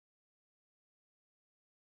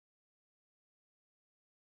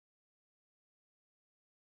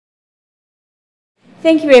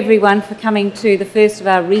Thank you everyone for coming to the first of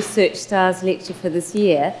our Research Stars lecture for this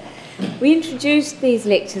year. We introduced these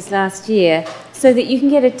lectures last year so that you can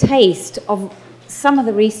get a taste of some of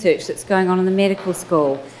the research that's going on in the medical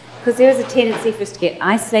school, because there is a tendency for us to get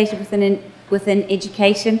isolated within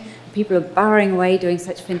education. People are burrowing away doing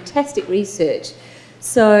such fantastic research.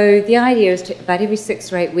 So the idea is to, about every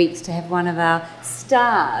 6 or 8 weeks, to have one of our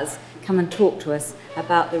stars come and talk to us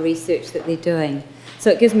about the research that they're doing. So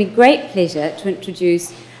it gives me great pleasure to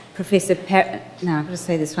introduce Professor Pariante,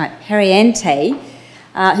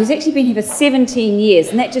 who's actually been here for 17 years,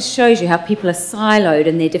 and that just shows you how people are siloed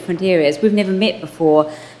in their different areas. We've never met before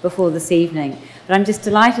this evening, but I'm just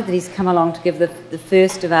delighted that he's come along to give the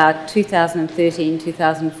first of our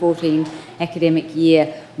 2013-2014 academic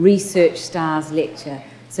year Research Stars lecture.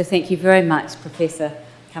 So thank you very much, Professor,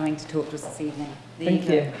 coming to talk to us this evening. Thank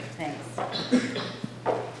you. Thanks.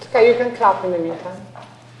 Okay, you can clap in the meantime.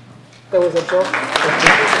 There was a joke.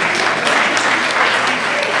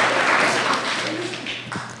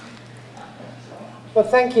 Well,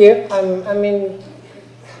 thank you. I mean,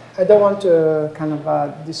 I don't want to kind of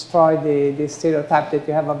destroy the stereotype that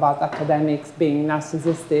you have about academics being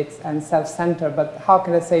narcissistic and self-centered, but how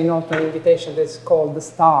can I say no to an invitation that's called the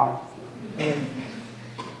star?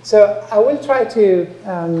 So I will try to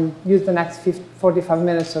use the next 45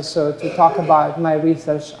 minutes or so to talk about my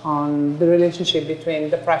research on the relationship between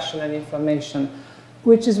depression and inflammation,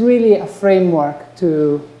 which is really a framework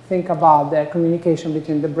to think about the communication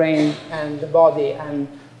between the brain and the body and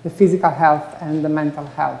the physical health and the mental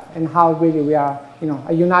health, and how really we are,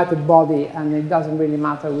 a united body, and it doesn't really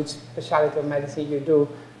matter which specialty of medicine you do,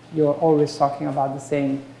 you're always talking about the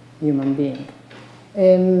same human being.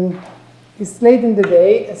 It's late in the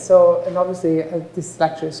day, and obviously this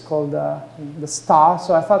lecture is called The Star,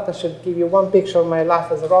 so I thought I should give you one picture of my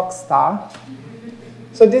life as a rock star.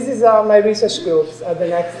 So this is my research groups at the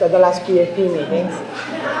last PAP meetings.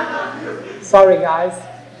 Sorry guys,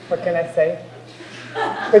 what can I say?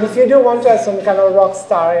 But if you do want to have some kind of rock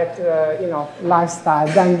star, lifestyle,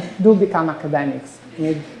 then do become academics. I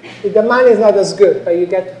mean, the money is not as good, but you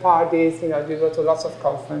get to parties, you go to lots of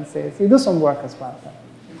conferences, you do some work as well.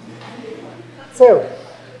 So,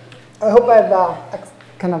 I hope I've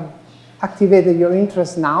kind of activated your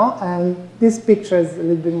interest now, and this picture is a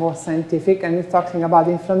little bit more scientific, and it's talking about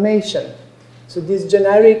inflammation. So this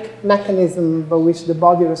generic mechanism by which the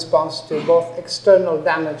body responds to both external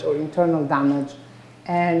damage or internal damage,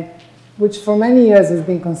 and which for many years has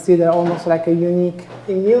been considered almost like a unique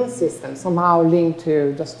immune system, somehow linked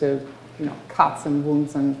to just to cuts and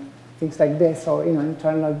wounds and things like this, or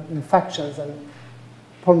internal infections and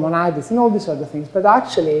pulmonitis and all these sort of things. But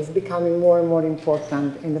actually it's becoming more and more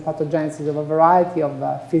important in the pathogenesis of a variety of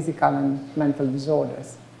physical and mental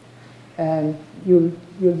disorders. And you'll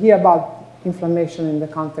hear about inflammation in the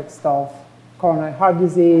context of coronary heart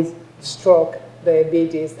disease, stroke,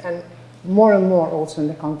 diabetes, and more also in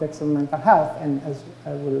the context of mental health, and as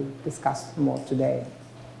I will discuss more today.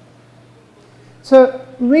 So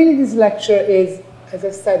really this lecture is, as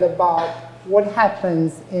I said, about what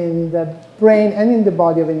happens in the brain and in the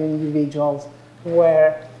body of an individual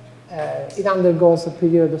where it undergoes a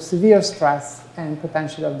period of severe stress and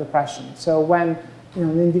potentially of depression. So when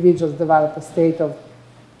an individual develops a state of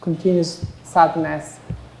continuous sadness,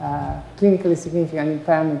 clinically significant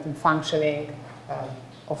impairment in functioning,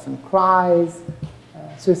 often cries,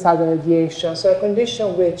 suicidal ideation, so a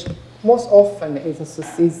condition which most often is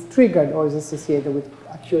triggered or is associated with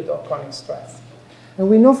acute or chronic stress. And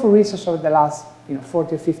we know from research over the last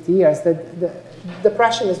 40 or 50 years that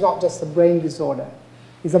depression is not just a brain disorder,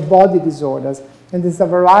 it's a body disorder, and there's a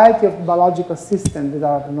variety of biological systems that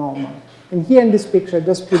are abnormal. And here in this picture, I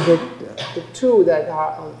just put the two that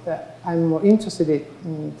I'm more interested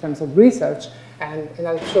in terms of research, and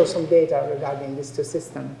I'll show some data regarding these two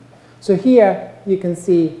systems. So here you can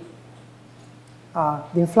see the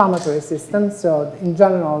inflammatory system. So in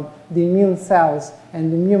general, the immune cells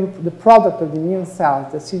and the product of the immune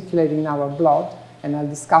cells that circulate in our blood, and I'll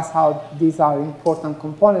discuss how these are important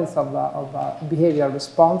components of behavioral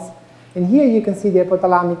response. And here you can see the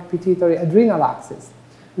hypothalamic pituitary adrenal axis,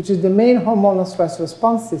 which is the main hormonal stress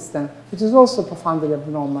response system, which is also profoundly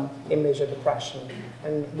abnormal in major depression.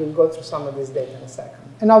 And we'll go through some of this data in a second.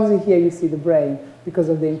 And obviously here you see the brain because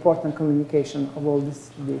of the important communication of all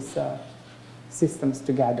these systems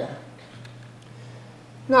together.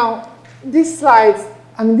 Now, these slides,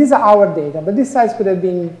 these are our data, but these slides could have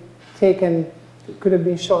been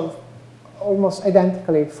shown almost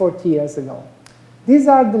identically 40 years ago. These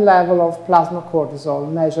are the level of plasma cortisol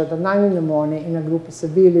measured at 9 in the morning in a group of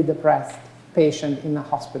severely depressed patients in a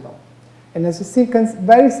hospital. And as you can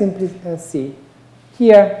very simply see,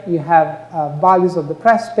 Here you have values of the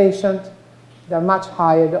PRESS patient. They're much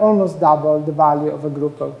higher. They're almost double the value of a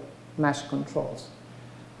group of MASH controls.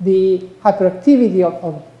 The hyperactivity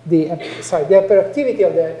of the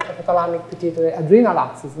hypothalamic pituitary adrenal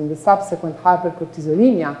axis and the subsequent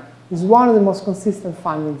hypercortisolemia is one of the most consistent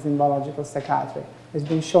findings in biological psychiatry. It's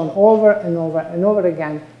been shown over and over and over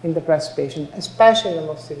again in depressed patients, especially in the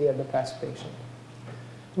most severe depressed patient.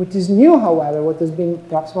 What is new, however, what has been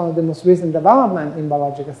perhaps one of the most recent developments in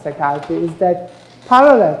biological psychiatry is that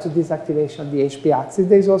parallel to this activation of the HP axis,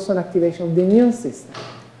 there is also an activation of the immune system.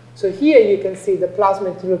 So here you can see the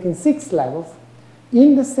plasma interleukin-6 levels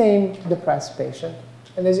in the same depressed patient.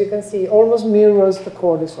 And as you can see, almost mirrors the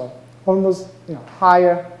cortisol, almost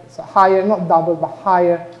higher, so higher, not double, but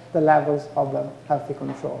higher the levels of the healthy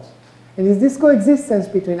controls. And it's this coexistence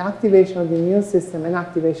between activation of the immune system and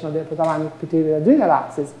activation of the hypothalamic pituitary adrenal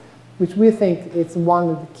axis, which we think is one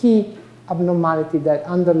of the key abnormalities that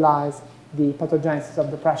underlies the pathogenesis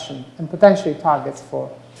of depression and potentially targets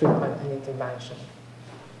for treatment and intervention.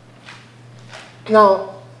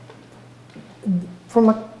 Now, from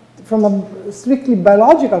a strictly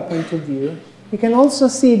biological point of view, you can also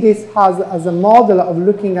see this as a model of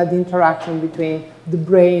looking at the interaction between the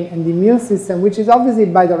brain and the immune system, which is obviously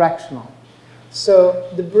bidirectional. So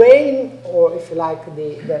the brain, or if you like,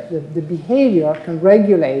 the behavior can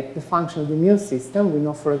regulate the function of the immune system. We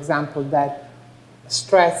know, for example, that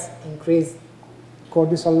stress increases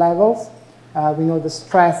cortisol levels. We know the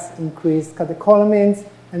stress increases catecholamines,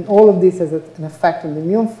 and all of this has an effect on the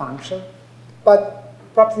immune function. But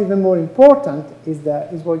perhaps even more important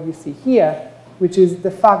is what you see here, which is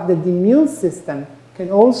the fact that the immune system can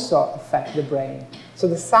also affect the brain. So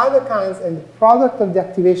the cytokines and the product of the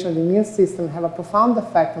activation of the immune system have a profound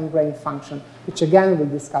effect on brain function, which again we'll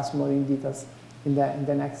discuss more in details in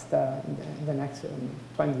the next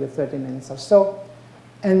 20 to 30 minutes or so.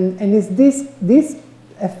 And it's this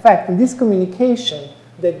effect and this communication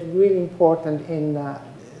that is really important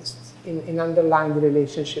in underlying the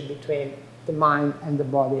relationship between the mind and the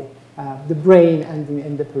body, the brain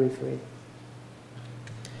and the periphery.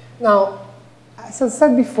 Now, as I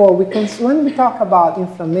said before, when we talk about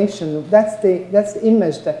inflammation, that's the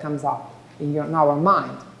image that comes up in our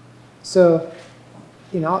mind. So,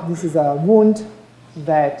 this is a wound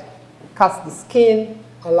that cuts the skin,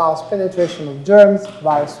 allows penetration of germs,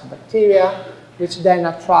 virus, bacteria, which then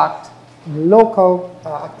attract the local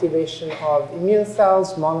activation of immune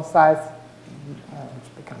cells, monocytes,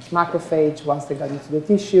 which becomes macrophage once they get into the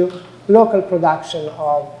tissue, local production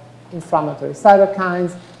of inflammatory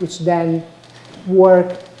cytokines, which then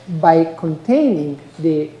work by containing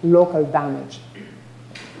the local damage.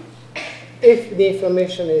 If the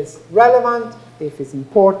inflammation is relevant, if it's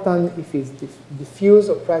important, if it's diffuse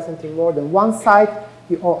or present in more than one site,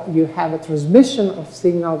 you have a transmission of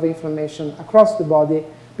signal of inflammation across the body,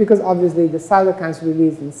 because obviously the cytokines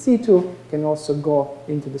released in situ can also go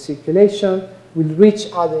into the circulation, will reach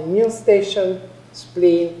other immune stations,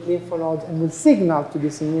 spleen, lymph nodes, and will signal to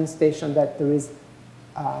this immune station that there is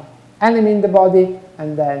enemy in the body,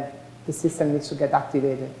 and then the system needs to get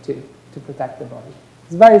activated to protect the body.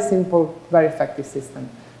 It's a very simple, very effective system.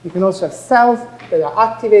 You can also have cells that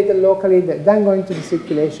are activated locally that then go into the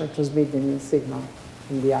circulation, transmit the immune signal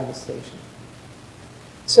in the other station.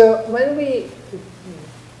 So when we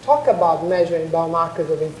talk about measuring biomarkers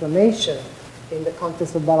of inflammation in the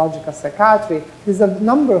context of biological psychiatry, there's a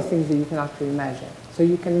number of things that you can actually measure. So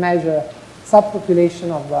you can measure subpopulation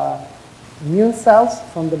of immune cells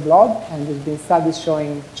from the blood, and there's been studies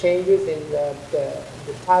showing changes in the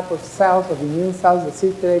type of cells, of immune cells that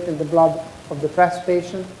circulate in the blood of the depressed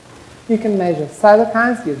patient. You can measure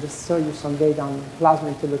cytokines. You just show you some data on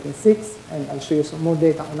plasma interleukin-6, and I'll show you some more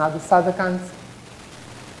data on other cytokines.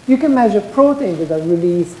 You can measure proteins that are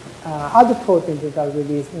released, other proteins that are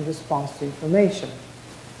released in response to inflammation.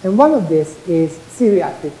 And one of these is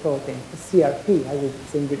C-reactive protein, the CRP, as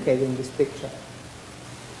it's indicated in this picture.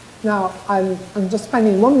 Now, I'm just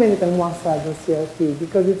spending 1 minute and 1 slide on CRP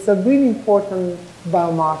because it's a really important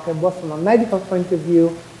biomarker, both from a medical point of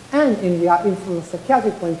view and from a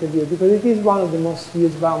psychiatric point of view, because it is one of the most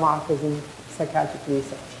used biomarkers in psychiatric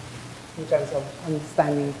research in terms of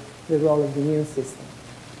understanding the role of the immune system.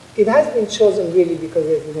 It has been chosen really because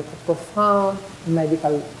it has a profound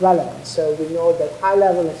medical relevance. So we know that high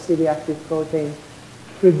level of C-reactive protein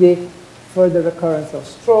predict further recurrence of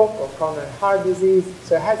stroke or coronary heart disease.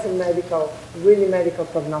 So it has a really medical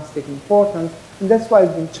prognostic importance. And that's why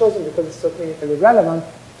it's been chosen, because it's so clinically relevant,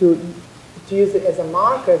 to use it as a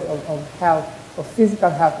marker of health, of physical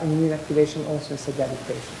health and immune activation also in psychiatric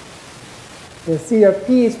patients. The CRP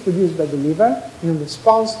is produced by the liver in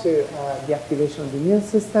response to the activation of the immune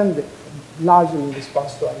system, largely in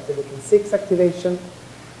response to interleukin-6 activation.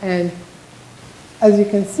 And as you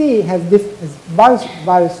can see, it has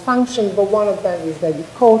various functions, but one of them is that it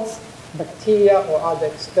coats bacteria or other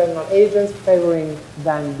external agents, favoring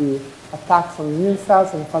then the attacks on immune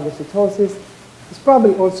cells and phagocytosis. It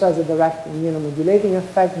probably also has a direct immunomodulating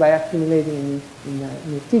effect by accumulating in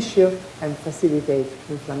the tissue and facilitate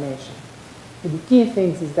inflammation. But the key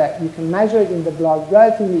thing is that you can measure it in the blood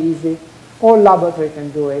relatively easy. All laboratory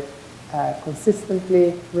can do it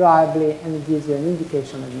consistently, reliably, and it gives you an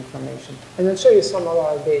indication of inflammation. And I'll show you some of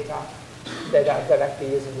our data that are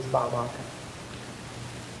directly using this biomarker.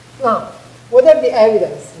 Now, what are the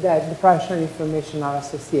evidence that depression and inflammation are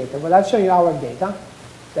associated? Well, I'll show you our data.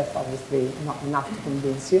 That's obviously not enough to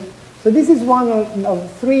convince you. So this is one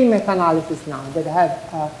of 3 meta-analyses now that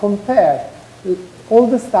have compared all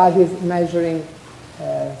the studies measuring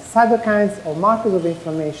cytokines or markers of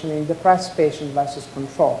inflammation in depressed patients versus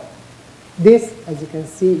control. This, as you can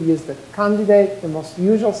see, used the candidate, the most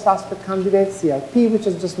usual suspect candidate, CRP, which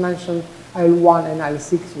I just mentioned, IL-1 and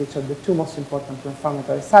IL-6, which are the 2 most important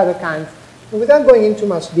inflammatory cytokines. And without going into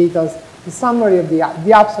much details, the summary of the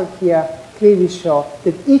abstract here clearly show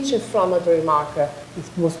that each inflammatory marker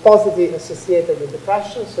was positively associated with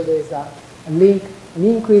depression, so there is a link, an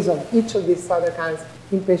increase of each of these cytokines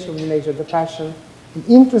in patients with major depression. And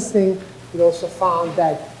interesting, we also found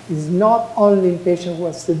that it's not only in patients who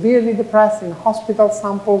are severely depressed in hospital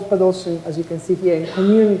samples, but also, as you can see here, in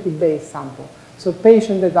community-based samples. So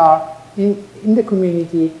patients that are in the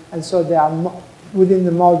community, and so they are within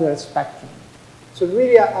the moderate spectrum. So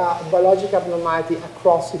really a biological abnormality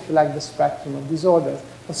across, if you like, the spectrum of disorders,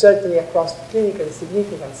 but certainly across the clinically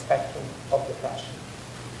significant spectrum of depression.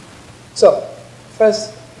 So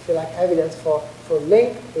first, if you like, evidence for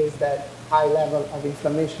link is that high level of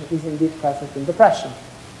inflammation is indeed present in depression.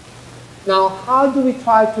 Now, how do we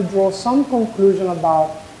try to draw some conclusion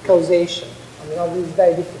about causation? I mean, obviously it's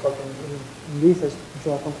very difficult in research to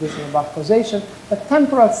draw a conclusion about causation, but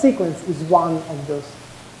temporal sequence is one of those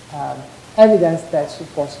evidence that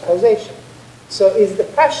supports causation. So is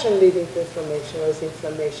depression leading to inflammation, or is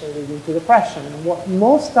inflammation leading to depression? And what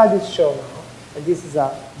most studies show now, and this is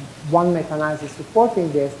one meta-analysis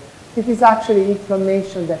supporting this, it is actually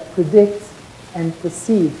inflammation that predicts and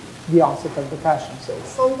precedes the onset of depression. So it's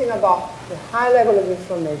something about the high level of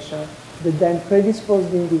inflammation that then predisposes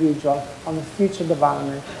the individual on the future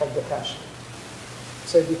development of depression.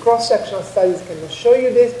 So the cross-sectional studies cannot show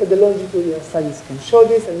you this, but the longitudinal studies can show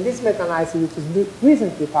this, and this meta-analysis, which was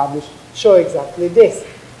recently published, show exactly this,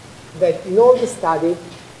 that in all the studies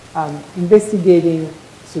investigating,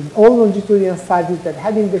 so all longitudinal studies that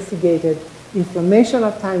had investigated inflammation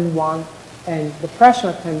at time 1 and depression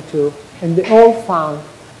at time 2, and they all found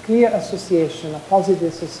clear association, a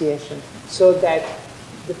positive association, so that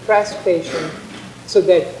depressed patients, so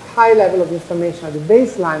that high level of inflammation at the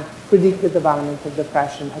baseline predict the development of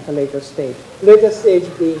depression at a later stage. Later stage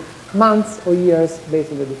being months or years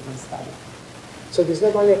based on the different studies. So there's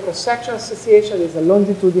not only a cross-sectional association, there's a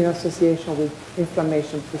longitudinal association with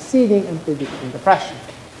inflammation preceding and predicting depression.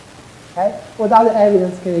 Okay? What other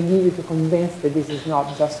evidence can I give you to convince that this is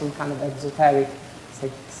not just some kind of exoteric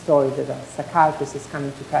story that a psychiatrist is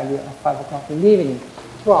coming to tell you at 5 o'clock in the evening?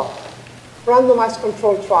 Well, randomized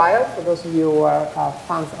controlled trial, for those of you who are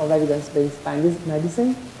fans of evidence-based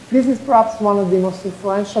medicine. This is perhaps one of the most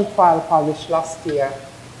influential trials published last year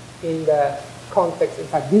in the context, in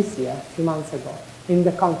fact this year, a few months ago, in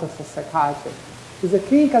the context of psychiatry. It's a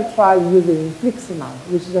clinical trial using infliximab,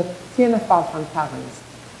 which is a TNF-alpha antagonist.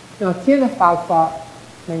 Now, TNF-alpha,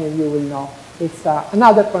 many of you will know, it's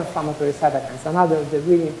another pro-inflammatory cytokine, another of the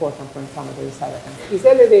really important pro-inflammatory cytokines. It's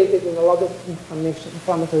elevated in a lot of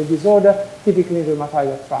inflammatory disorder, typically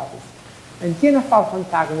rheumatoid arthritis. And TNF-alpha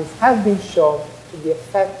antagonists have been shown to be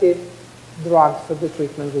effective drugs for the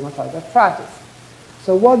treatment of rheumatoid arthritis.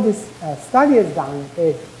 So what this study has done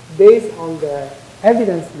is, based on the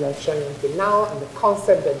evidence we are showing until now and the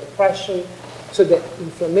concept that depression, so that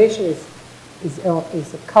inflammation is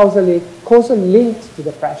causally linked to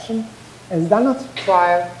depression, has done a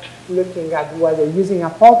trial looking at whether using a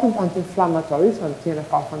potent anti-inflammatory, so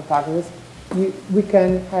TNF-alpha antagonist, we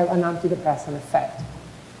can have an antidepressant effect,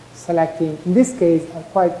 selecting, in this case, a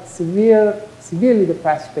quite severely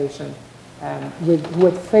depressed patient who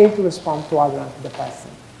had failed to respond to other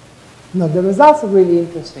antidepressants. Now, the results are really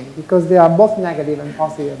interesting because they are both negative and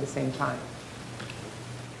positive at the same time.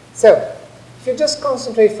 So, if you just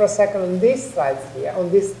concentrate for a second on these slides here,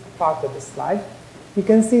 on this part of the slide, you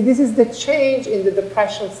can see this is the change in the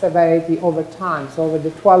depression severity over time, so over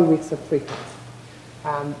the 12 weeks of treatment.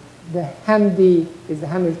 The HAM-D is the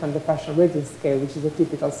Hamilton Depression Rating Scale, which is a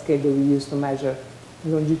typical scale that we use to measure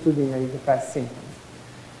longitudinally depressed symptoms.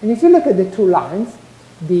 And if you look at the two lines,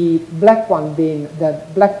 the black one being, the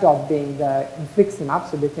black dot being the infliximab,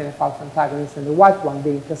 so the TNF-alpha antagonist, and the white one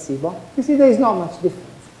being placebo, you see there is not much difference.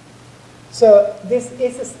 So this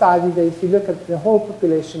is a study that if you look at the whole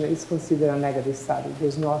population, is considered a negative study.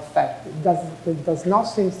 There's no effect. There does not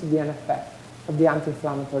seem to be an effect of the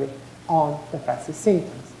anti-inflammatory on depressive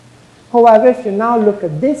symptoms. However, if you now look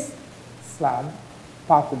at this slide,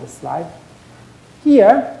 part of the slide,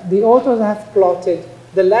 here the authors have plotted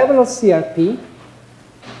the level of CRP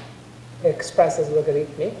expressed as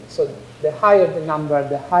logarithmic. So the higher the number,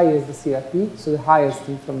 the higher is the CRP, so the higher is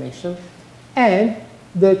the inflammation, and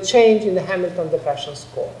the change in the Hamilton Depression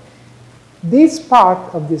Score. This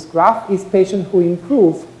part of this graph is patients who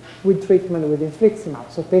improve with treatment with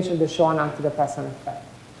infliximab, so patients that show an antidepressant effect.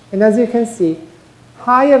 And as you can see,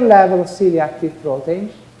 higher level of C-reactive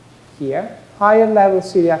protein here, higher level of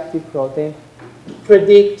C-reactive protein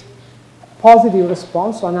predict positive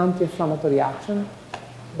response, so an anti-inflammatory action,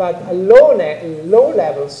 but a low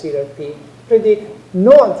level of CRP predict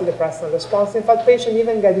no antidepressant response. In fact, patients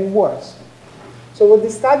even getting worse. So what the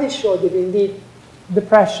study showed that indeed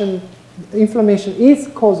depression, inflammation is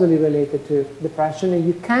causally related to depression, and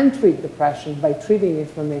you can treat depression by treating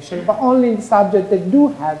inflammation, but only in subjects that do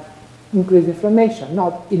have increased inflammation,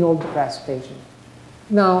 not in all depressed patients.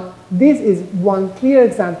 Now, this is one clear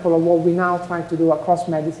example of what we now try to do across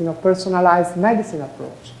medicine, a personalized medicine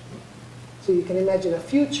approach. So you can imagine a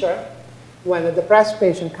future when a depressed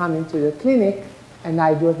patient comes into the clinic and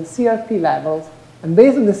I do the CRP levels, and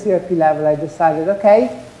based on the CRP level, I decided,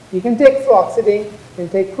 okay, you can take fluoxetine, you can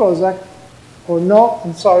take Prozac, or no,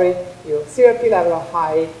 I'm sorry, your CRP level are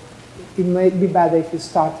high, it might be better if you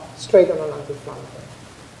start straight on an anti-inflammatory.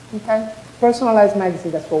 Okay? Personalized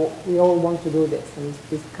medicine, that's what we all want to do this, and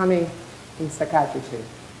it's coming in psychiatry too.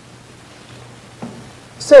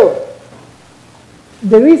 So,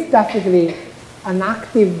 there is definitely an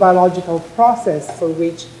active biological process for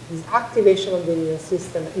which this activation of the immune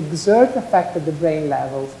system exerts effect at the brain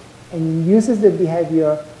levels and uses the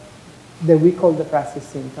behavior that we call depressive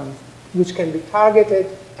symptoms, which can be targeted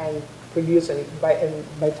and produced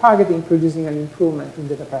by targeting, producing an improvement in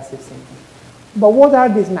the depressive symptoms. But what are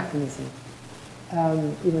these mechanisms?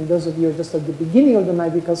 Even those of you who are just at the beginning of the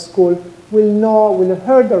medical school will have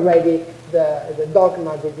heard already the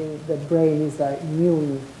dogma that the brain is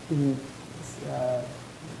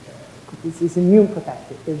immune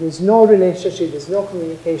protected. There's no relationship, there's no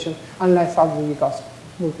communication, unless obviously you got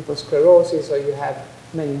multiple sclerosis or you have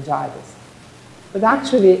meningitis. But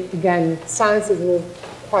actually, again, science has moved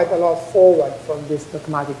quite a lot forward from this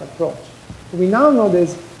dogmatic approach. We now know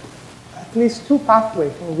there's at least two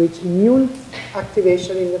pathways for which immune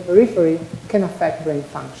activation in the periphery can affect brain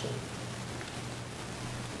function.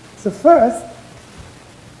 So first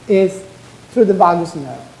is through the vagus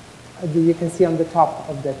nerve, that you can see on the top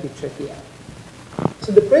of the picture here.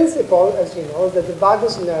 So the principle, as you know, is that the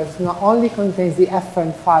vagus nerve not only contains the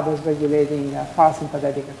efferent fibers regulating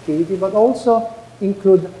parasympathetic activity, but also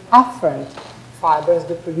include afferent fibers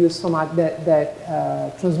that produce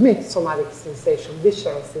transmit somatic sensation,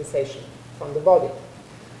 visceral sensation from the body.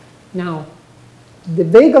 Now, the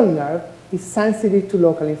vagal nerve is sensitive to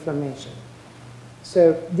local inflammation.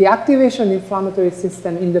 So the activation of the inflammatory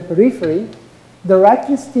system in the periphery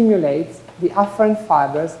directly stimulates the afferent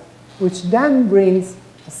fibers, which then brings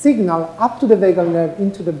a signal up to the vagal nerve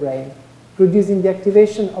into the brain, producing the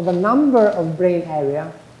activation of a number of brain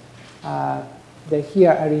areas that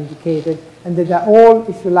here are indicated, and that are all,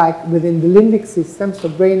 if you like, within the limbic system, so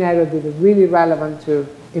brain areas that are really relevant to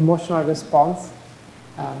emotional response.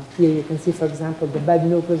 Here you can see, for example, the bed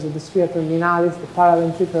nucleus of the stria terminalis, the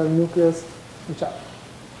paraventricular nucleus, which are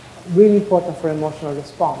really important for emotional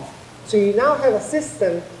response. So you now have a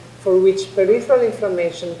system for which peripheral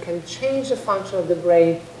inflammation can change the function of the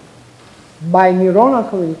brain by neuronal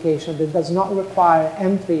communication that does not require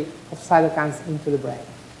entry of cytokines into the brain.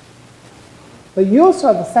 But you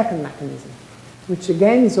also have a second mechanism, which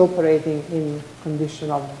again is operating in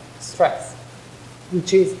condition of stress,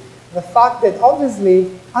 which is the fact that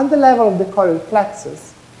obviously at the level of the choroid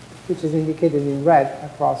plexus, which is indicated in red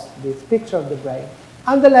across this picture of the brain,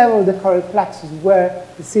 at the level of the choroid plexus where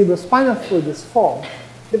the cerebrospinal fluid is formed,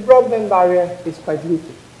 the broadband barrier is quite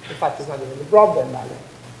leaky. In fact, it's not even the broadband barrier.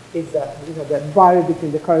 It's the barrier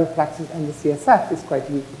between the choroid plexus and the CSF is quite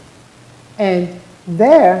leaky. And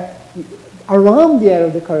there, around the area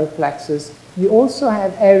of the choroid plexus, you also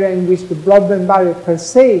have area in which the blood-brain barrier per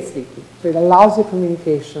se is leaky. So it allows the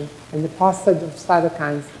communication and the passage of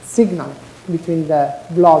cytokines signal between the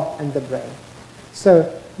blood and the brain.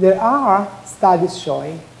 So there are studies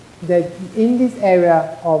showing that in this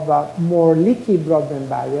area of a more leaky blood-brain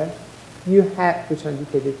barrier, you have, which are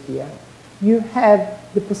indicated here, you have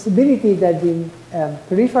the possibility that the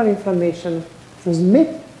peripheral inflammation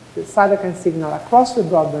transmit the cytokine signal across the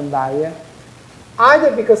blood-brain barrier,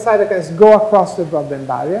 either because cytokines go across the blood-brain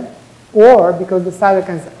barrier, or because the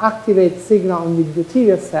cytokines activate signal on the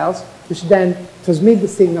endothelial cells, which then transmit the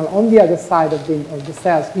signal on the other side of the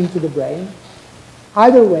cells into the brain.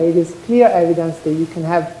 Either way, there's clear evidence that you can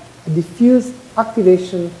have a diffuse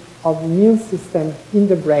activation of the immune system in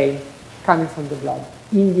the brain coming from the blood,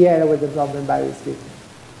 in the area where the blood-brain barrier is leaking.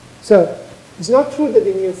 So it's not true that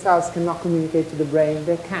the immune cells cannot communicate to the brain.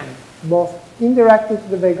 They can, both indirectly to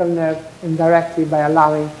the vagal nerve and directly by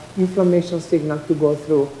allowing inflammation signal to go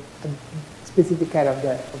through a specific area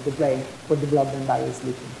of the brain where the blood-brain barrier is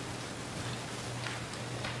leaking.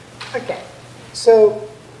 Okay, so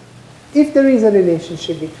if there is a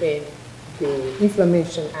relationship between the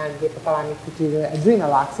inflammation and the hypothalamic pituitary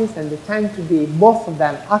adrenal axis, and they tend to be both of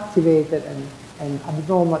them activated and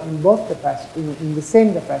abnormal in both in the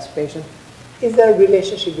same depressed patient, is there a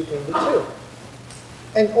relationship between the two?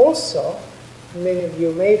 And also, many of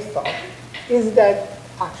you may have thought, is that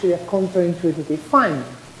actually a counterintuitive finding?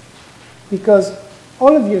 Because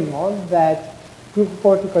all of you know that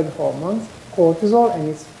glucocorticoid hormones, cortisol and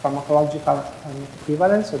its pharmacological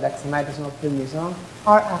equivalent, so dexamethasone or prednisone,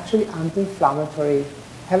 are actually anti-inflammatory,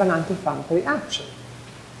 have an anti-inflammatory action.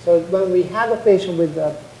 So when we have a patient with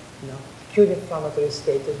a acute inflammatory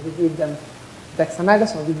status, we give them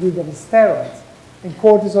dexamethasone, we give them steroids, and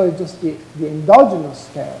cortisol is just the endogenous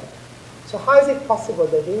steroid. So how is it possible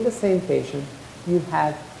that in the same patient you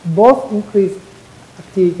have both increased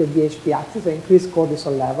activity of the HP axis, so increased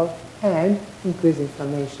cortisol level, and increased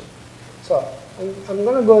inflammation? So I'm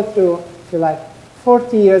going to go through, if you like,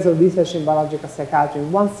 40 years of research in biological psychiatry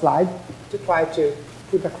in one slide to try to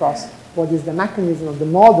put across what is the mechanism of the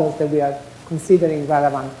models that we are considering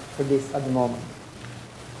relevant for this at the moment.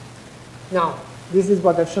 Now, this is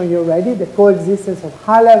what I've shown you already, the coexistence of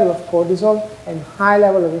high level of cortisol and high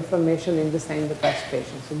level of inflammation in the same depressed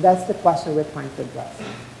patient. So that's the question we're trying to address.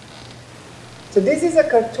 So this is a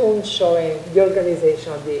cartoon showing the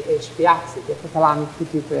organization of the HP axis, the hypothalamic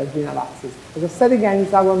pituitary adrenal axis. As I said again,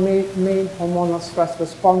 it's our main hormonal stress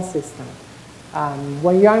response system.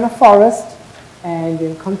 When you're in a forest and you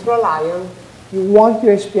encounter a lion, you want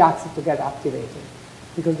your HP axis to get activated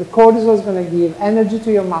because the cortisol is going to give energy to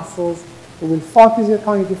your muscles, it will focus your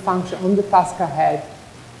cognitive function on the task ahead,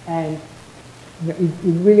 and it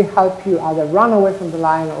really helps you either run away from the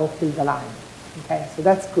lion or kill the lion. Okay, so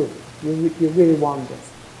that's good. You really want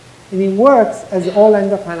this. And it works as all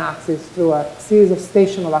endocrine axis through a series of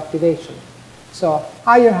stational activation. So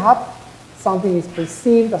higher up, something is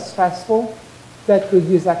perceived as stressful, that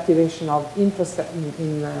reduces activation of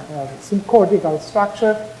subcortical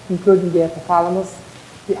structure, including the hypothalamus.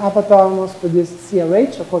 The hypothalamus produces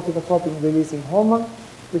CRH, or corticotropic releasing hormone,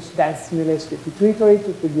 which then stimulates the pituitary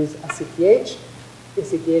to produce ACTH.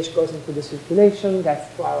 ACTH goes into the circulation,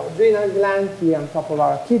 gets to our adrenal gland, here on top of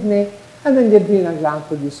our kidney, and then the adrenal gland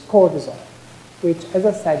produces cortisol, which, as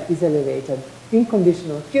I said, is elevated in conditions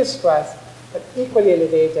of acute stress, but equally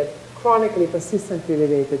elevated, chronically, persistently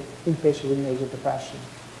elevated in patients with major depression.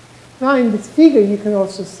 Now, in this figure, you can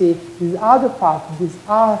also see this other part, this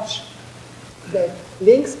arch that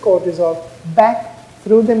links cortisol back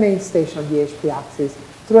through the main station of the HP axis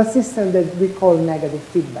through a system that we call negative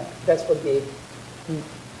feedback. That's what the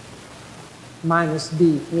minus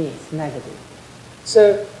B means, negative.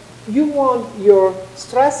 So you want your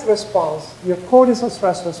stress response, your cortisol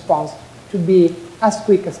stress response, to be as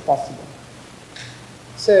quick as possible.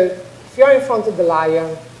 So if you're in front of the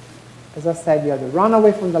lion, as I said, you either run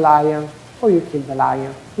away from the lion or you kill the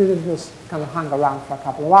lion. You don't just kind of hang around for a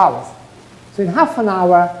couple of hours. So in half an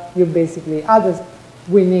hour, you're basically either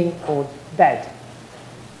winning or dead.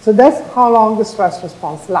 So that's how long the stress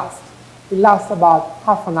response lasts. It lasts about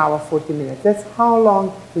half an hour, 40 minutes. That's how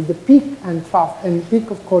long the peak and trough and peak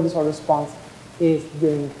of cortisol response is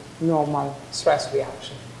during normal stress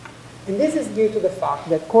reaction. And this is due to the fact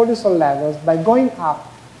that cortisol levels, by going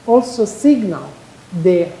up, also signal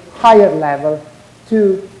the higher level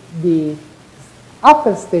to the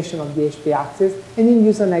upper station of the HP axis and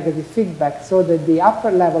induce a negative feedback so that the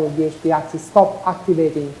upper level of the HP axis stops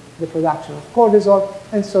activating the production of cortisol,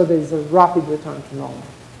 and so there is a rapid return to normal.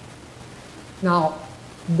 Now,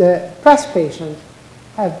 the depressed patients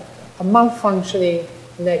have a malfunctioning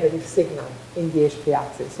negative signal in the HP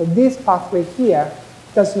axis. So this pathway here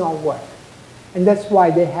does not work. And that's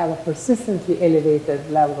why they have a persistently elevated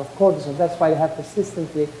level of cortisol. That's why they have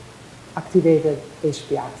persistently activated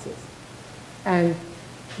HP axis. And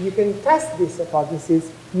you can test this hypothesis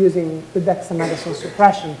using the dexamethasone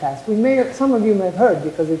suppression test. Some of you may have heard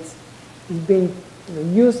because it's been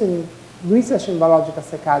used in research in biological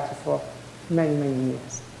psychiatry for many, many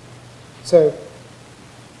years. So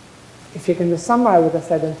if you can just summarize what I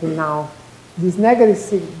said until now, these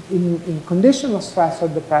negatives in condition of stress or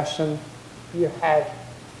depression, you have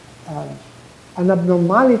an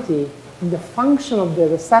abnormality in the function of the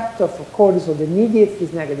receptor for cortisol that mediates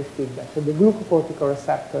this negative feedback. So the glucocorticoid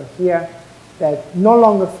receptor here that no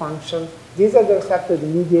longer function. These are the receptors that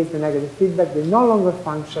mediate the negative feedback. They no longer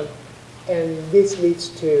function, and this leads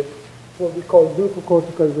to what we call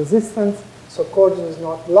glucocorticoid resistance. So cortisol is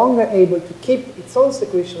no longer able to keep its own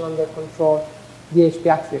secretion under control. The HP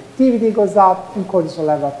axis activity goes up, and cortisol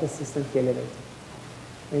level are persistently elevated.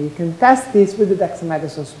 And you can test this with the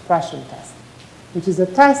dexamethasone suppression test, which is a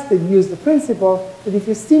test that uses the principle that if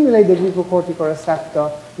you stimulate the glucocorticoid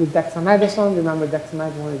receptor with dexamethasone, remember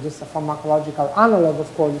dexamethasone is just a pharmacological analog of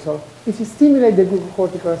cortisol. If you stimulate the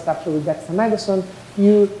glucocorticoid receptor with dexamethasone,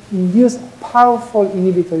 you induce a powerful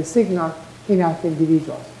inhibitory signal in healthy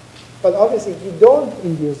individuals. But obviously, you don't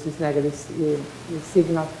induce this negative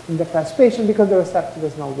signal in depressed patient because the receptor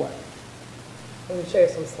does not work. Let me show you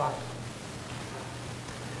some slides.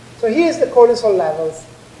 So here's the cortisol levels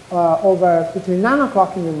over between 9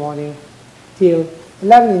 o'clock in the morning till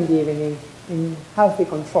 11 in the evening in healthy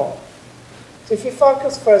control. So if you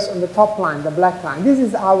focus first on the top line, the black line, this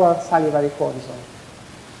is our salivary cortisol.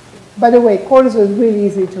 By the way, cortisol is really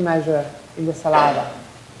easy to measure in the saliva.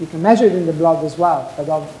 You can measure it in the blood as well, but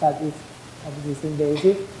that is obviously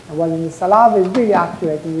invasive. And while in the saliva is really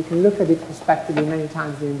accurate, and you can look at it prospectively many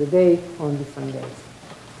times during the day or on different days.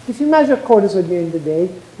 If you measure cortisol during the day,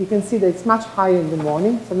 you can see that it's much higher in the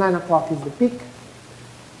morning. So 9 o'clock is the peak.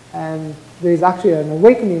 And there is actually an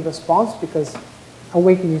awakening response because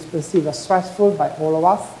awakening is perceived as stressful by all of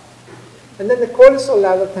us. And then the cortisol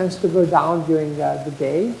level tends to go down during the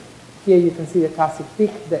day. Here you can see the classic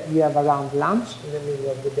peak that you have around lunch in the middle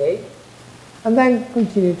of the day. And then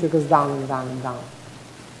continue to go down and down and down.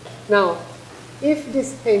 Now, if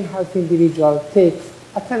this same healthy individual takes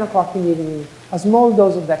at 10 o'clock in the evening a small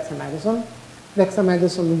dose of dexamethasone,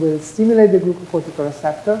 dexamethasone will stimulate the glucocorticoid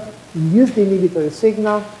receptor, induce the inhibitory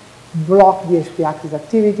signal, block the HP axis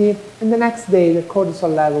activity, and the next day the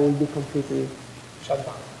cortisol level will be completely shut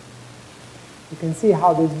down. You can see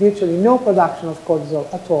how there's virtually no production of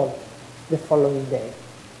cortisol at all the following day.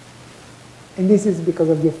 And this is because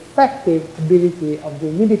of the effective ability of the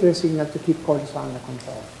inhibitory signal to keep cortisol under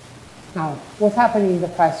control. Now, what's happening in the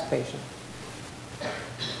depressed patient?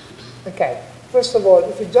 Okay, first of all,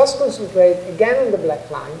 if you just concentrate again on the black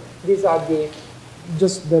line, these are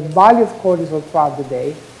just the value of cortisol throughout the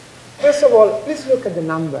day. First of all, please look at the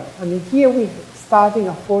number. I mean, here we're starting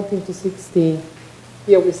at 14 to 16.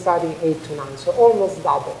 Here we're starting 8 to 9, so almost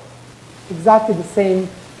double. Exactly the same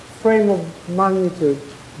frame of magnitude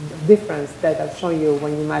difference that I've shown you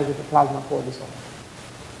when you measure the plasma cortisol.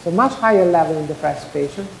 So much higher level in depressed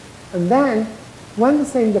patient. And then, when the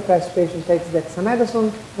same depressed patient takes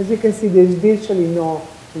dexamethasone, as you can see, there's virtually no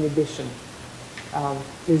inhibition.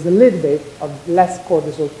 There's a little bit of less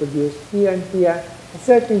cortisol produced here and here. And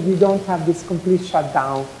certainly, you don't have this complete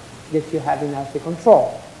shutdown that you have in healthy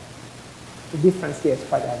control. The difference here is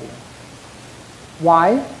quite evident.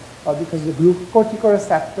 Why? Well, because the glucocorticoid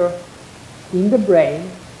receptor in the brain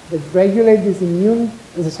that regulates this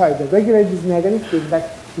negative feedback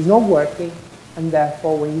is not working, and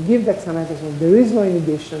therefore when you give dexamethasone, there is no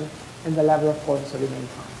inhibition, and the level of cortisol remains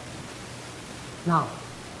high. Now,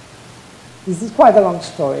 this is quite a long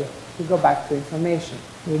story. To go back to inflammation.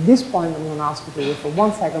 And at this point, I'm going to ask you to wait for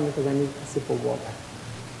 1 second because I need a sip of water.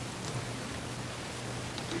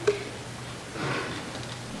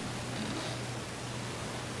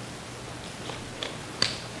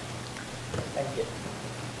 Thank you.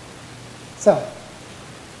 So,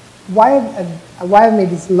 why I've made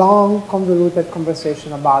this long, convoluted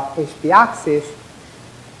conversation about HP axis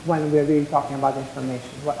when we're really talking about inflammation?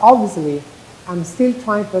 Well, obviously, I'm still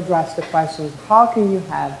trying to address the questions, how can you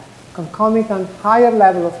have concomitant higher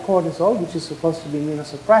level of cortisol, which is supposed to be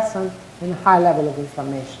immunosuppressant, and a high level of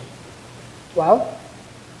inflammation? Well,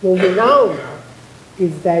 what we now know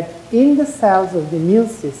is that in the cells of the immune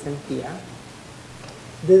system here,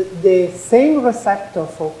 the same receptor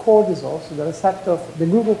for cortisol, so the receptor, the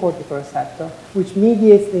glucocorticoid receptor, which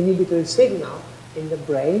mediates the inhibitory signal in the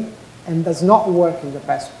brain and does not work in the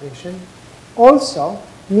depressed patient, also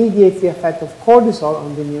mediates the effect of cortisol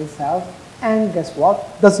on the immune cells, and guess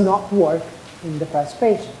what? Does not work in depressed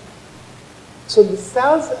patients. So the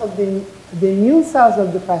cells of the immune cells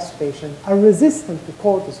of depressed patients are resistant to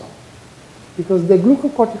cortisol because the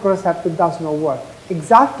glucocorticoid receptor does not work.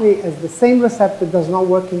 Exactly as the same receptor does not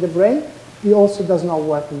work in the brain, it also does not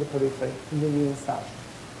work in the periphery, in the immune cells.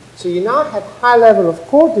 So you now have high level of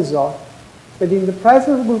cortisol, but in the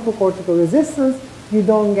presence of glucocorticoid resistance, you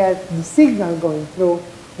don't get the signal going through,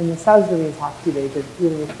 and the cells remain activated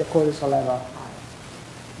even if the cortisol level are high.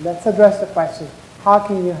 Let's address the question, how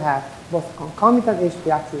can you have both concomitant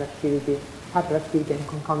HPA axis activity, hyperactivity, and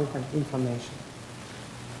concomitant inflammation?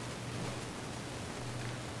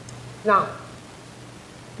 Now,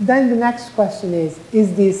 then the next question is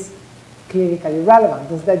this clinically relevant?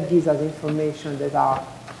 Does that give us information that are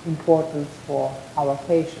important for our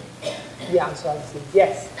patients? The answer is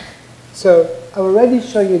yes. So I already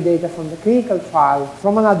showed you data from the clinical trial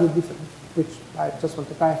from another different, which I just want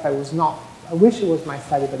to clarify was not, I wish it was my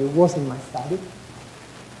study, but it wasn't my study.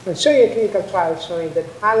 So I show you a clinical trial showing that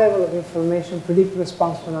high level of inflammation predict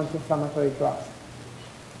response to anti-inflammatory drugs.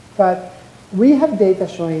 But we have data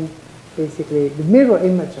showing basically the mirror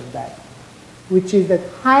image of that, which is that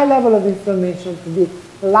high level of inflammation predict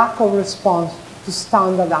lack of response to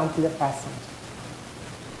standard antidepressants.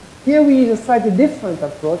 Here we use a slightly different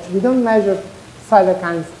approach. We don't measure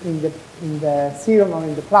cytokines in the serum or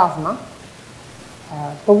in the plasma,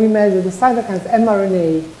 but we measure the cytokines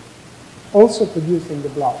mRNA also produced in the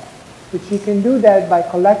blood, which you can do that by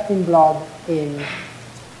collecting blood in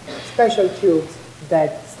special tubes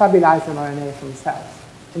that stabilize mRNA from cells.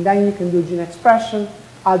 And then you can do gene expression,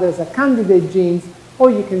 others are candidate genes, or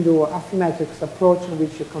you can do an Affymetrix approach in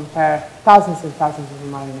which you compare thousands and thousands of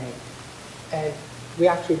mRNA. And we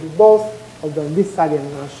actually do both, although in this study I'm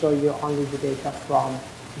going to show you only the data from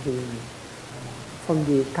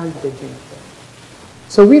the candidate gene.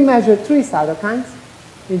 So we measure 3 cytokines,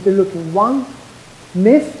 interleukin-1,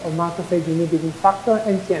 MIF, or macrophage inhibiting factor,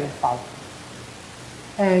 and TNF-alpha.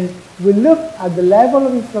 And we look at the level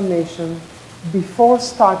of inflammation before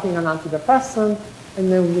starting an antidepressant,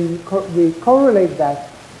 and then we correlate that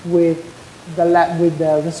with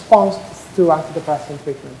the response to antidepressant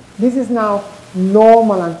treatment. This is now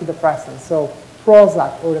normal antidepressant, so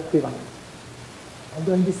Prozac or equivalent.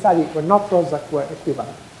 Although in this study, we're not Prozac, we're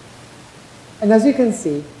equivalent. And as you can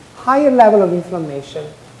see, higher level of inflammation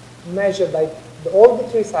measured by all the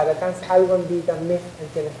 3 cytokines, IL-1 beta, MIF, and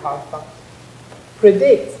TNF-alpha,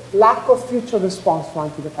 predicts lack of future response to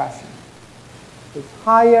antidepressant. It's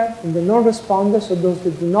higher in the non-responders, so those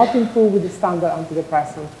that do not improve with the standard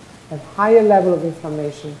antidepressant, have higher level of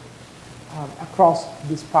inflammation across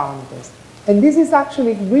these parameters. And this is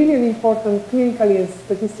actually really an important clinically and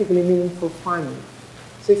statistically meaningful finding.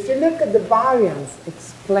 So if you look at the variance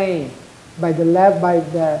explained by the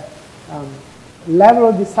level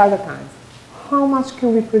of the cytokines, how much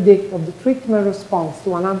can we predict of the treatment response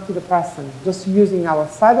to an antidepressant just using our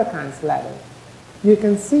cytokines level? You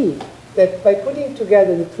can see that by putting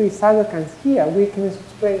together the 3 cytokines here, we can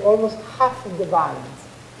explain almost half of the variance.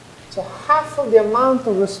 So half of the amount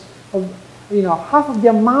of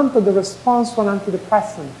the response to an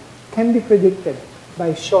antidepressant can be predicted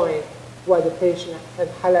by showing whether the patient had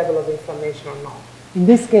high level of inflammation or not. In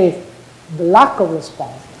this case, the lack of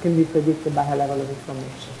response can be predicted by high level of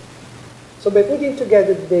inflammation. So by putting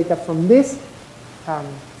together the data from this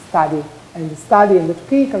study and the study and the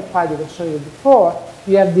clinical trial that I showed you before,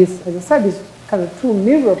 you have this, as I said, this kind of true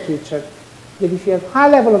mirror picture that if you have high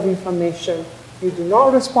level of inflammation, you do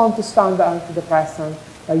not respond to standard antidepressant,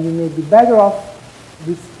 but you may be better off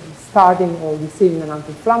starting or receiving an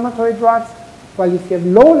anti-inflammatory drugs, while if you have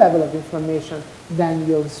low level of inflammation, then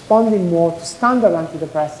you're responding more to standard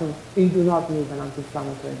antidepressant, and you do not need an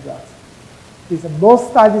anti-inflammatory drugs. These are both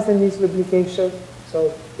studies in this replication,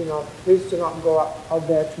 so please do not go out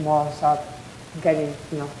there tomorrow and start getting,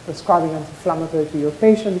 prescribing anti-inflammatory to your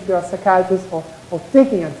patient if you're a psychiatrist, or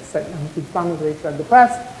taking anti-inflammatory if you're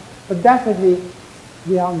depressed, but definitely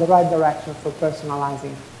we are on the right direction for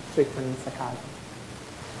personalizing treatment in psychiatry.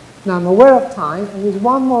 Now I'm aware of time, and there's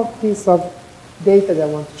one more piece of data that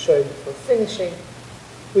I want to show you before finishing,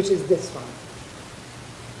 which is this one.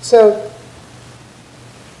 So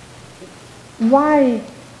why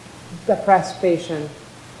depressed patients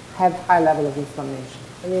have high level of inflammation?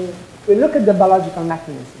 I mean, we look at the biological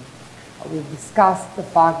mechanism. We've discussed the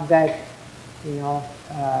fact that,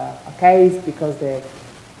 it's because the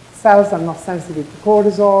cells are not sensitive to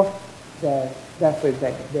cortisol, therefore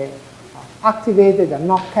they are activated, they're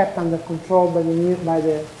not kept under control by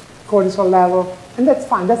the cortisol level, and that's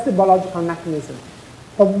fine, that's the biological mechanism.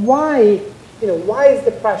 But why is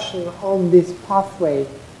depression on this pathway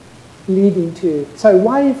leading to, so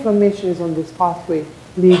why inflammation is on this pathway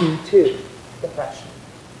leading to depression.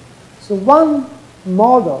 So one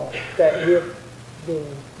model that we've been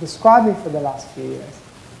describing for the last few years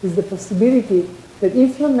is the possibility that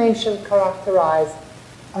inflammation characterizes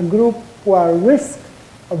a group who are at risk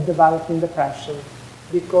of developing depression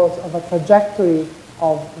because of a trajectory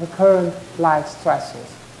of recurrent life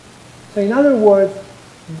stressors. So in other words,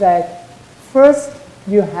 that first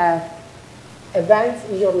you have events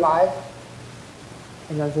in your life,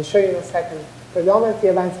 and as I'll show you in a second, predominantly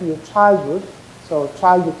events in your childhood, so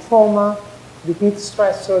childhood trauma, repeat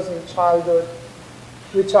stressors in childhood,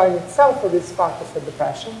 which are in itself a risk factor for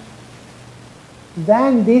depression.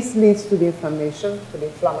 Then this leads to the inflammation, to the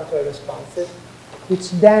inflammatory responses,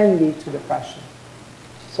 which then lead to depression.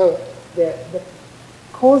 So the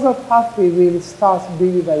causal pathway really starts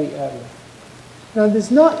really very early. Now,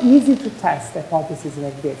 it's not easy to test hypotheses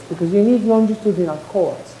like this because you need longitudinal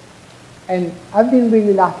cohorts. And I've been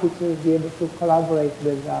really lucky to be able to collaborate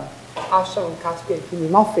with Ashram Kaspi and Timmy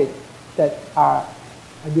Moffitt that are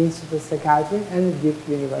at the Institute of Psychiatry and at Duke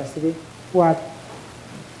University, who are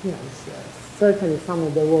certainly some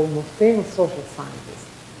of the world's most famous social scientists.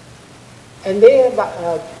 And they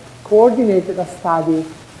have coordinated a study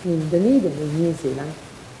in Dunedin, in New Zealand,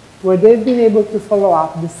 where they've been able to follow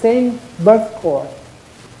up the same birth cohort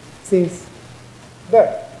since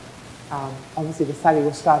birth. Obviously, the study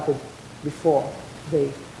was started before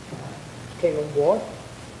they came on board.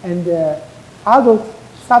 And the adult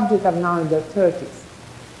subjects are now in their 30s.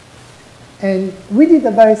 And we did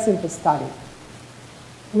a very simple study.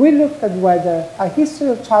 We looked at whether a history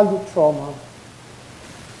of childhood trauma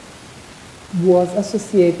was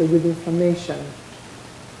associated with inflammation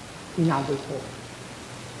in adulthood,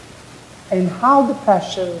 and how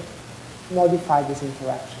depression modified this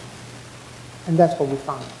interaction. And that's what we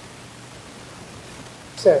found.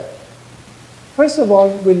 So, first of all,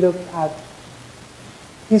 we looked at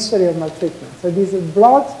history of maltreatment. So this is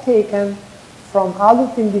blood taken from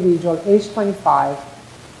adult individual age 25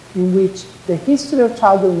 in which the history of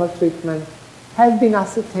childhood maltreatment has been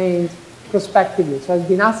ascertained prospectively. So has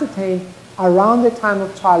been ascertained around the time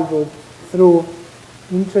of childhood through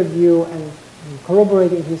interview and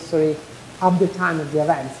corroborating history at the time of the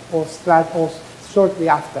events or shortly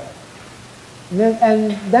after.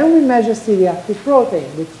 And then we measure C-reactive protein,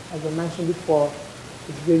 which, as I mentioned before,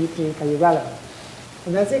 is really clinically relevant.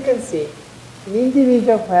 And as you can see, in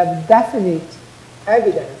individuals who have definite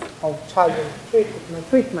evidence of childhood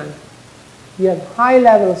maltreatment, you have high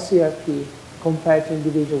level of CRP compared to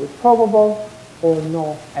individuals with probable or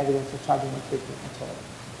no evidence of childhood maltreatment at all.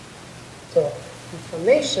 So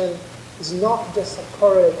inflammation is not just a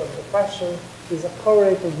correlate of depression, it's a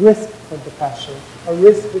correlate of risk for depression, a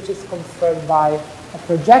risk which is conferred by a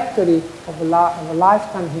trajectory of a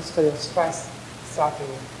lifetime history of stress starting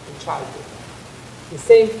in childhood. The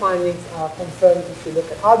same findings are confirmed if you look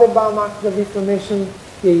at other biomarkers of inflammation.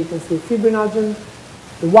 Here you can see fibrinogen,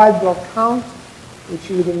 the white blood count, which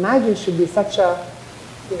you would imagine should be such a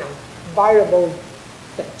variable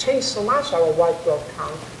that changes so much our white blood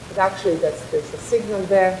count, but actually there's a signal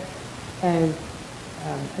there, and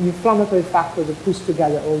an inflammatory factor that puts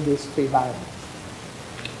together all these three variables.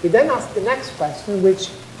 We then ask the next question, which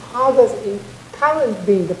how does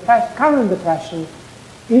current depression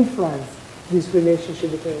influence this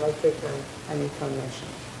relationship between maltreatment and inflammation?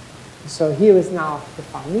 So here is now the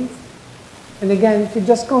findings. And again, if you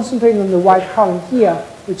just concentrate on the white column here,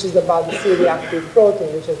 which is about the C-reactive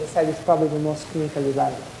protein, which, as I said, is probably the most clinically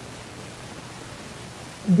relevant.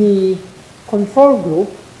 The control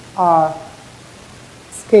group are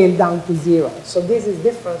scaled down to 0. So this is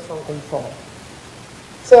different from control.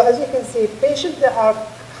 So as you can see, patients that are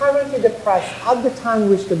currently depressed at the time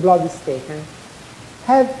which the blood is taken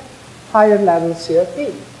have higher level of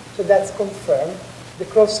CRP. So that's confirmed, the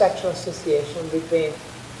cross-sectional association between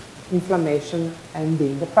inflammation and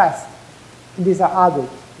being depressed. And these are adult,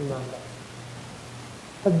 remember.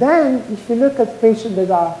 But then, if you look at patients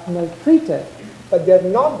that are maltreated, but they're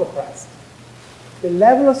not depressed, the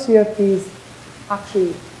level of CRP is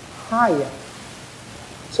actually higher.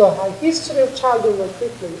 So a history of childhood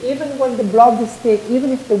maltreatment, even when the blood is taken,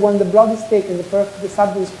 even if when the blood is taken, the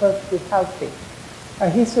subject is perfectly healthy, a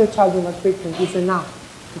history of childhood maltreatment is enough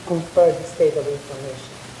to confer the state of inflammation.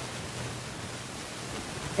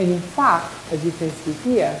 And in fact, as you can see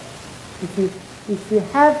here, if you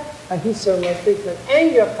have a history of maltreatment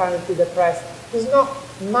and you're currently depressed, there's not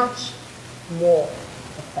much more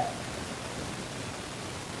effect.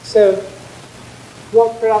 So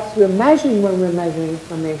what perhaps we're measuring when we're measuring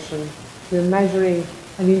inflammation, we're measuring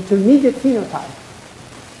an intermediate phenotype.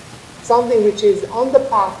 something which is on the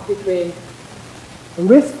path between a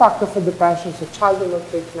risk factor for depression, so childhood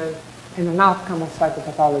maltreatment, and an outcome of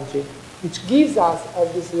psychopathology, which gives us,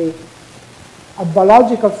 obviously, a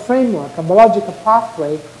biological framework, a biological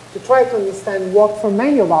pathway to try to understand what, for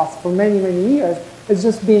many of us, for many, many years, has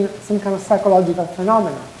just been some kind of psychological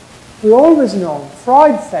phenomenon. We always know,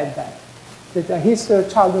 Freud said that a history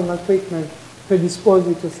of childhood maltreatment predisposed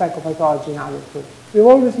you to psychopathology in adulthood. We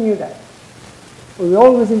always knew that. We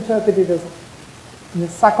always interpreted it as a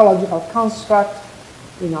psychological construct,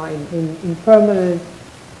 in permanent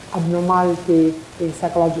abnormality in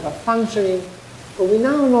psychological functioning. But we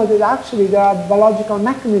now know that actually there are biological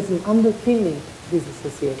mechanisms underpinning this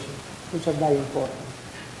association, which are very important.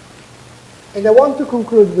 And I want to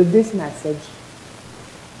conclude with this message.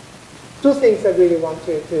 Two things I really want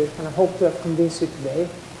to kind of hope to have convinced you today.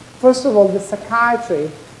 First of all, the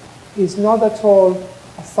psychiatry is not at all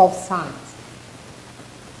a soft science.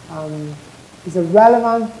 It's a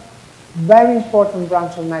relevant, very important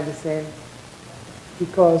branch of medicine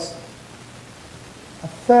because a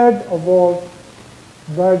third of all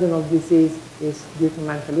burden of disease is due to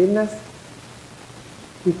mental illness,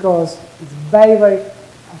 because it's very, very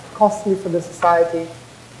costly for the society,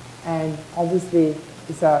 and obviously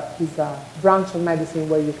it's a branch of medicine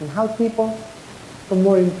where you can help people. But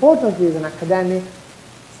more importantly, as an academic,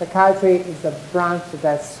 psychiatry is a branch that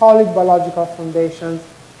has solid biological foundations,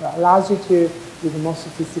 that allows you to do the most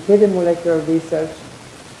sophisticated molecular research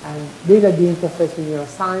and read at the interface with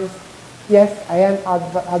neuroscience. Yes, I am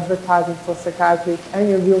advertising for psychiatry.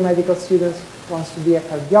 Any of you medical students wants to be a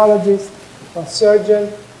cardiologist or a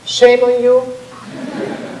surgeon, shame on you.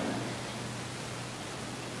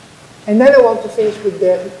 And then I want to finish with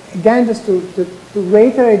again, just to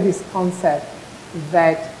reiterate this concept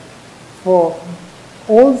that for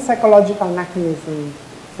all psychological mechanisms,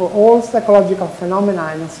 for all psychological phenomena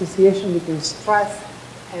and association between stress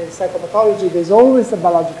and psychopathology, there's always a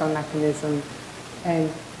biological mechanism, and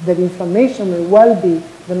that inflammation may well be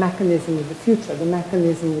the mechanism of the future, the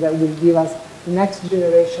mechanism that will give us the next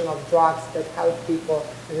generation of drugs that help people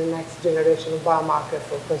and the next generation of biomarkers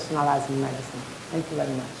for personalizing medicine. Thank you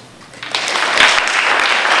very much.